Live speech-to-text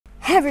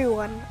Hey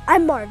everyone,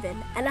 I'm Marvin,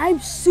 and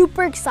I'm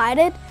super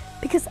excited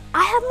because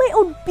I have my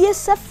own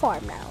BSF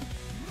farm now.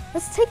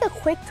 Let's take a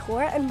quick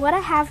tour on what I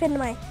have in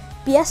my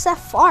BSF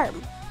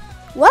farm.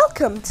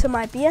 Welcome to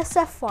my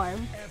BSF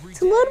farm. It's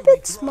a little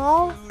bit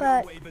small,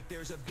 but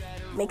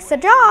makes the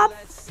job.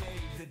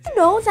 You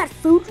know that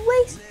food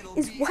waste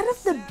is one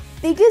of the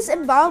biggest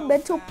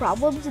environmental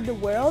problems in the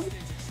world?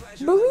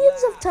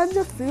 Millions of tons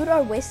of food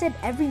are wasted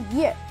every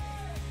year,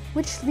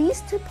 which leads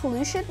to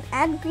pollution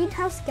and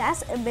greenhouse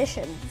gas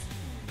emissions.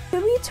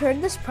 Can we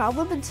turn this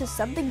problem into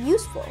something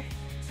useful?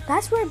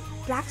 That's where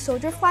black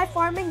soldier fly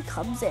farming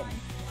comes in.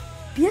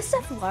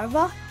 BSF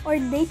larvae are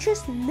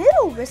nature's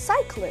little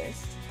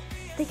recyclers.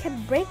 They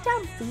can break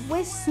down food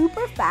waste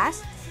super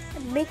fast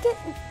and make it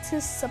into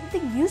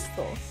something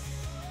useful.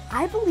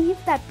 I believe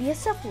that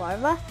BSF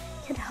larvae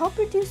can help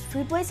reduce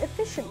food waste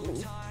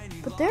efficiently,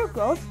 but their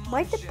growth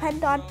might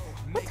depend on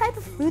what type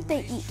of food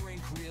they eat.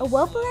 A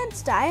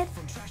well-balanced diet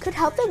could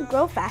help them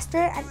grow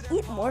faster and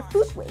eat more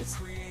food waste.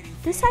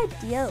 This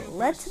idea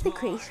led to the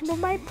creation of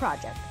my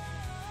project,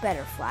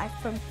 BetterFly,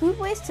 from food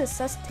waste to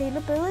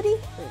sustainability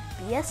with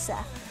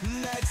BSF.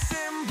 Let's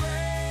embrace.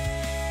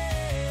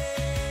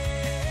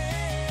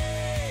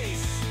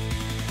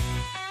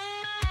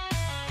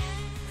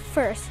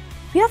 First,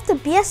 we have the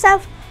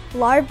BSF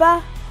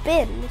larva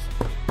bins.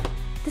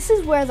 This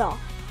is where the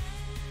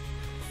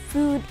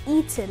food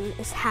eaten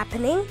is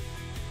happening.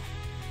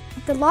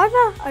 The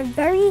larvae are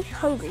very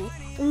hungry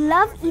and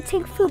love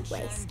eating food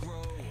waste.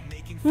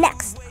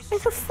 Next,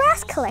 there's a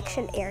frass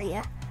collection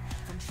area.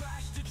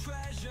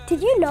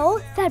 Did you know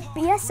that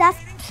BSF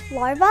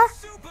larvae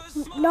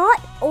not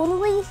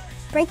only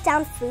break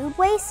down food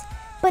waste,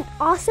 but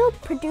also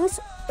produce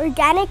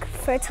organic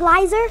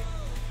fertilizer?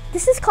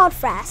 This is called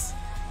frass,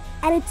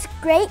 and it's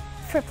great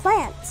for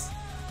plants.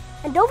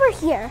 And over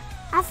here,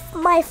 I have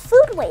my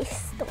food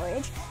waste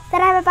storage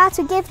that I'm about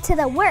to give to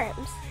the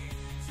worms.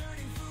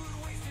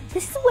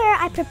 This is where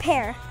I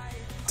prepare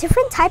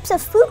different types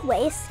of food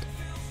waste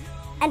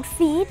and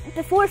feed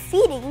before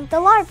feeding the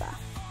larvae.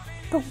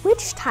 But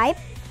which type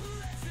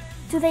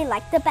do they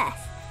like the best?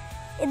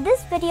 In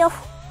this video,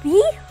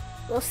 we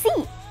will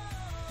see.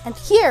 And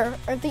here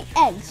are the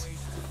eggs.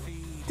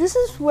 This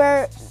is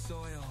where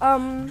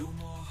the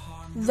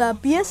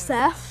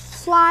BSF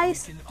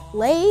flies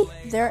lay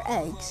their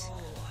eggs.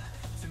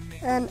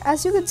 And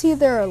as you can see,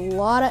 there are a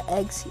lot of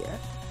eggs here.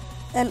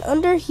 And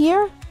under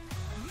here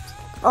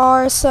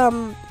are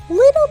some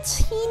little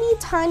teeny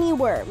tiny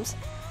worms.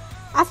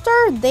 After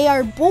they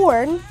are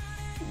born,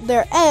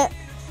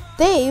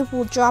 they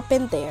will drop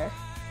in there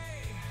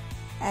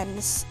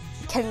and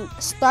can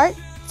start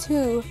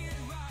to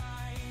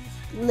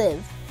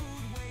live.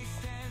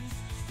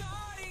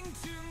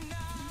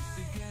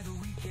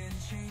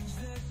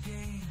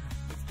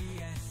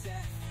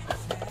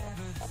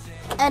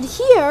 And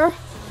here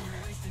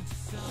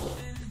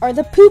are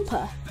the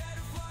pupa,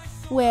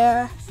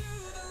 where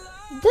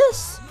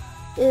this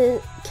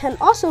can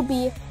also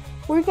be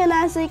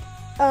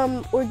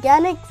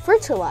organic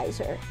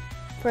fertilizer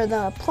for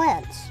the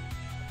plants.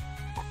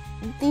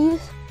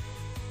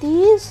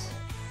 These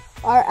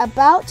are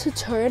about to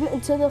turn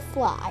into the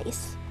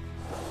flies.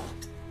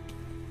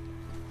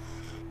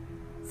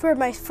 For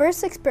my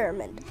first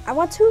experiment, I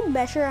want to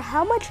measure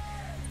how much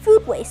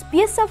food waste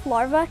BSF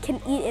larvae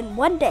can eat in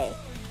one day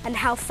and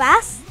how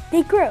fast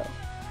they grow.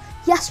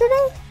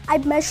 Yesterday, I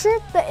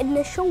measured the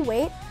initial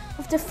weight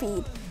of the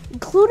feed,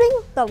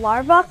 including the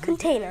larva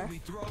container,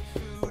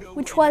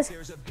 which was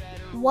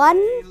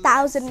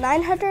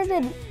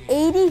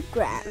 1,980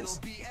 grams.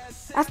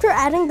 After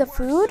adding the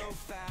food,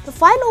 the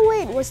final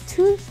weight was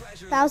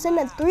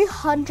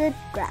 2,300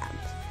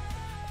 grams.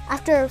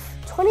 After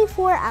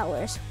 24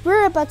 hours,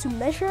 we're about to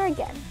measure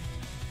again.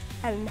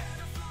 And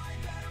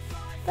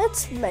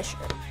let's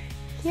measure.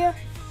 Here,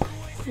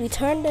 we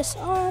turn this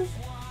on,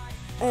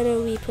 and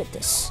then we put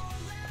this.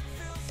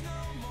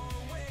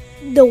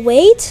 The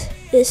weight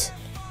is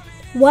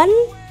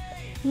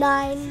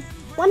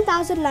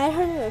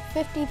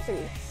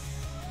 1,953,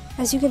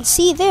 as you can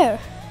see there.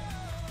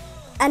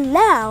 And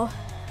now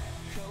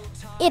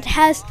it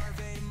has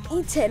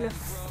eaten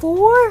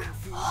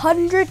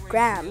 400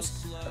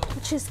 grams,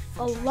 which is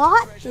a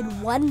lot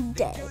in one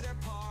day.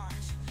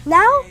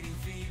 Now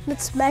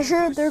let's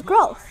measure their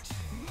growth.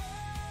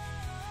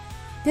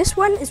 This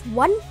one is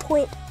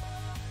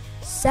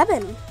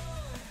 1.7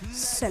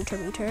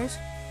 centimeters.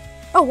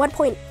 Oh,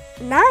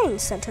 1.9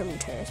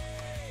 centimeters,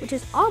 which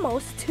is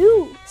almost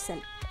 2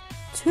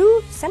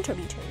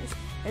 centimeters,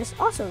 and it's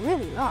also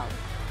really long.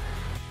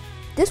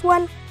 This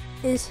one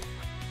is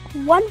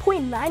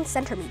 1.9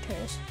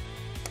 centimeters,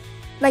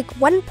 like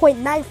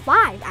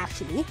 1.95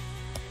 actually.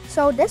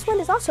 So this one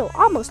is also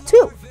almost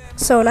 2.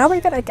 So now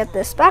we're gonna get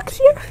this back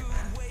here.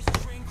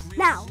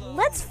 Now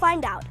let's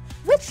find out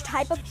which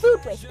type of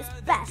food waste is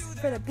best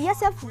for the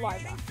BSF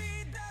larvae.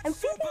 I'm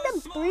feeding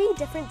them 3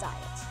 different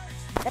diets.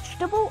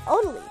 Vegetable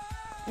only,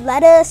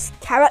 lettuce,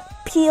 carrot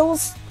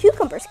peels,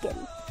 cucumber skin.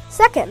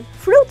 Second,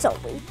 fruits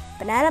only,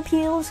 banana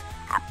peels,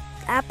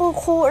 apple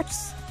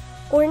cores,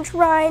 orange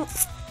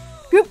rinds,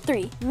 Group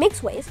 3,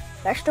 mixed waste,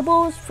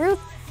 vegetables, fruit,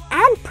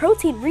 and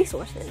protein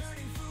resources.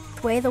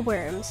 Weigh the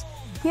worms.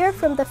 Here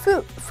from the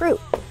fruit.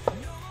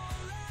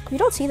 We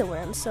don't see the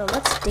worms, so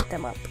let's dig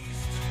them up.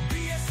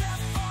 BSF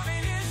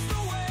farming is the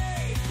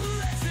way.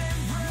 Let's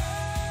embrace.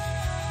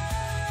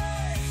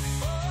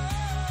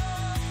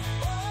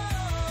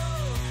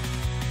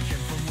 Get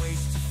from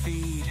waste to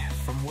feed,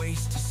 from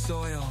waste to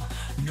soil.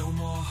 No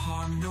more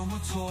harm, no more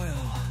toil.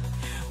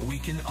 We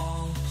can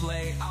all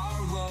play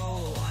our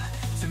role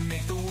to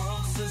make the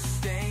world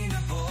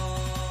sustainable.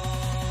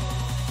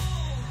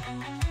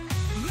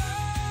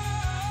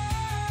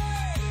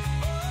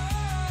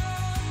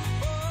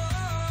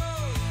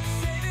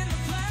 Saving the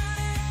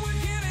planet, we're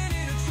giving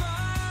it a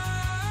try.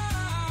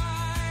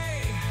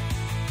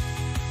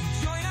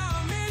 Join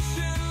our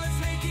mission, let's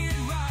make it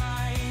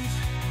right.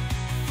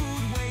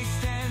 Food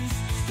waste ends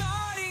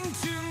starting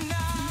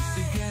tonight.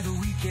 Together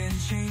we can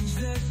change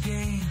the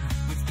game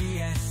with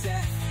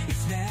BSF.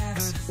 It's never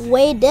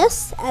Weigh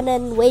this, and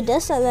then weigh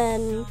this, and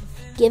then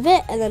give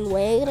it, and then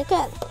weigh it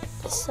again.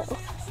 So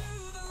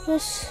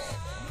this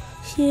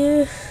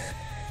here,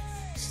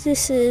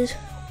 this is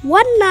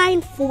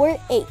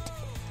 1948.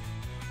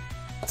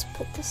 Let's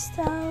put this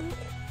down.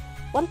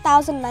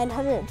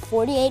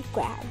 1,948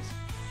 grams.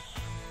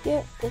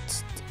 Here,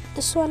 it's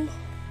this one.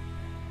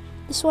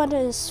 This one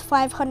is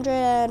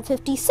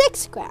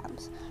 556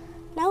 grams.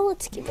 Now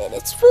let's give it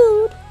its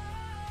food.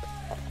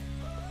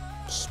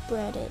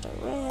 Spread it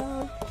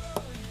around.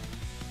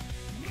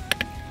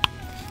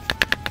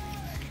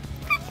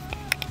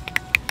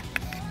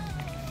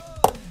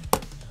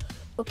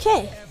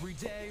 Okay,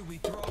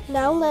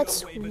 now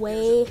let's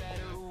weigh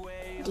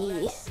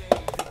the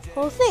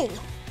whole thing.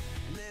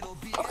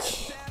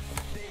 Okay.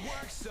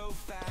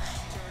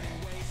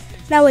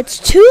 Now it's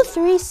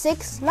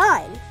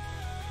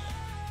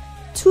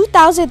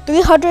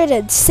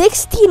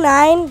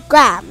 2,369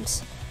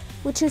 grams,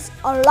 which is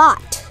a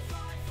lot.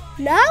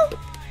 Now,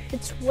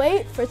 let's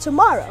wait for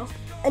tomorrow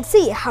and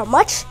see how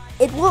much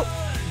it will.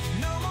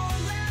 no more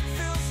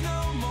landfills,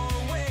 no more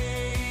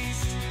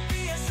waste.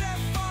 BSF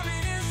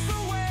farming is the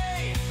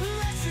way.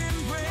 Let's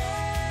embrace.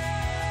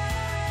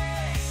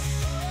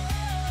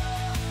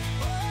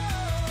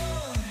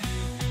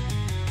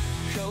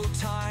 Go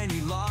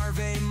tiny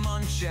larvae,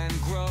 munch and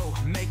grow,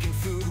 making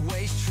food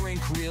waste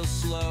shrink real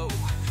slow.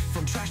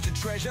 From trash to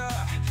treasure,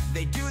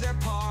 they do their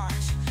part,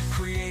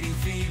 creating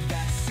feed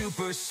that's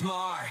super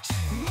smart.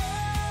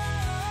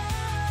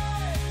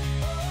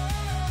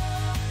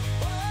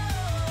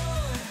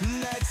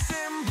 Let's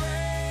embrace.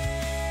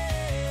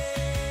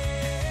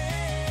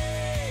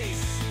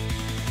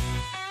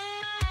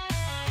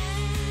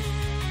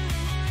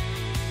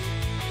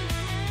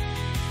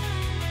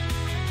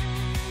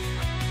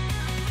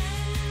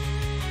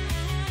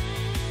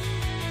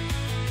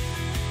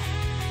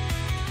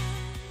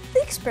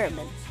 The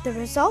experiment. The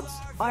results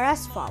are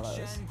as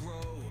follows.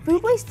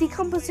 Food waste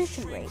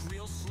decomposition rate.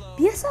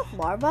 BSF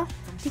larvae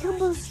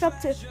decomposed up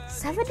to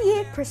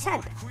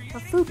 78%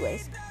 of food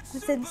waste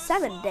within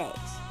 7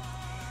 days.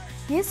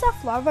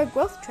 BSF larva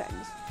growth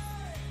trends.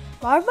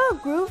 Larvae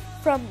grew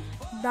from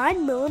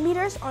 9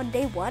 millimeters on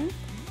day 1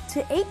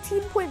 to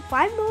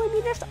 18.5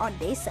 millimeters on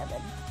day 7.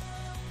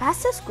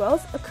 Fastest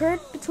growth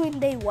occurred between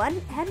day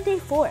 1 and day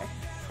 4,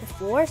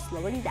 before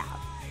slowing down.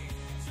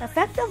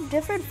 Effect of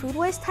different food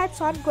waste types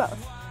on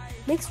growth.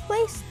 Mixed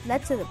waste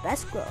led to the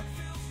best growth,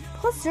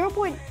 plus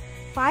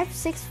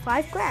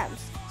 0.565 grams,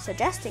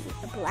 suggesting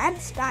a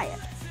balanced diet.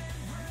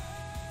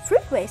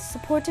 Fruit waste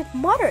supported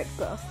moderate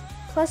growth,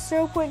 plus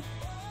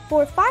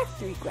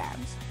 0.453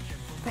 grams.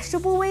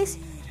 Vegetable waste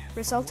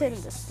resulted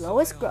in the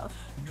slowest growth,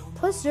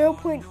 plus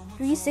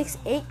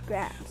 0.368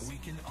 grams.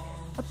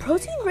 A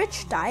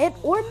protein-rich diet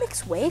or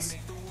mixed waste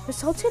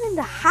resulted in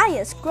the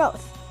highest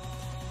growth.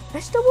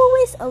 Vegetable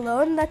waste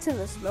alone led to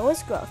the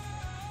slowest growth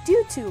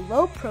due to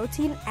low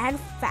protein and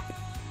fat.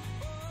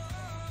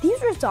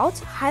 These results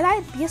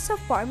highlight BSF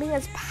farming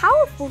as a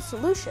powerful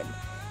solution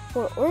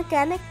for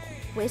organic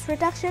waste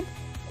reduction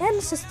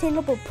and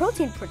sustainable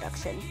protein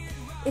production.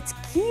 Its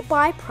key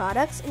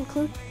byproducts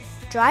include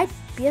dried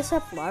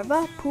BSF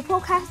larvae,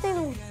 pupa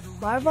casting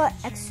larvae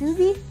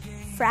exuvi,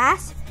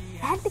 frass,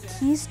 and the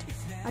keysed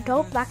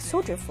adult black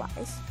soldier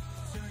flies.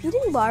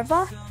 Feeding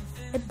larvae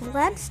a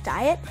balanced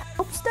diet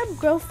helps them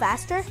grow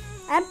faster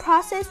and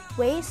process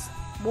waste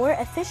more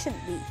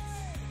efficiently.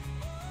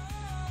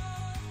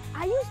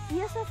 I use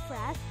BSF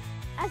frass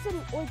as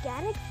an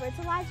organic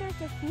fertilizer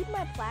to feed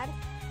my plants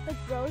like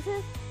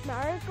roses,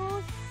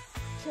 marigolds,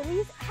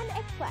 chilies, and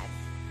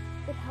eggplants.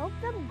 It helps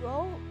them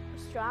grow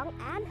strong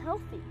and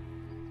healthy.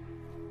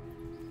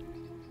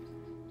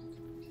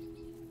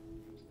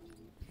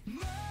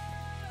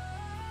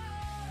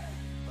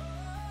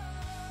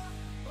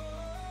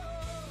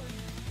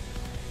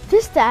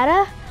 This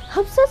data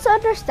helps us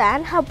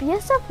understand how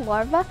BSF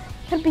larvae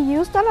can be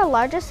used on a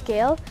larger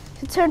scale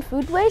to turn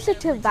food waste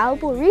into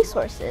valuable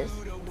resources.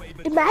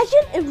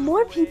 Imagine if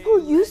more people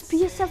used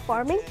BSF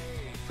farming,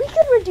 we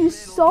could reduce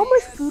so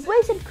much food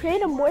waste and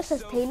create a more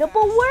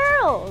sustainable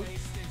world.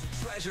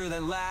 Treasure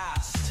that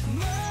lasts.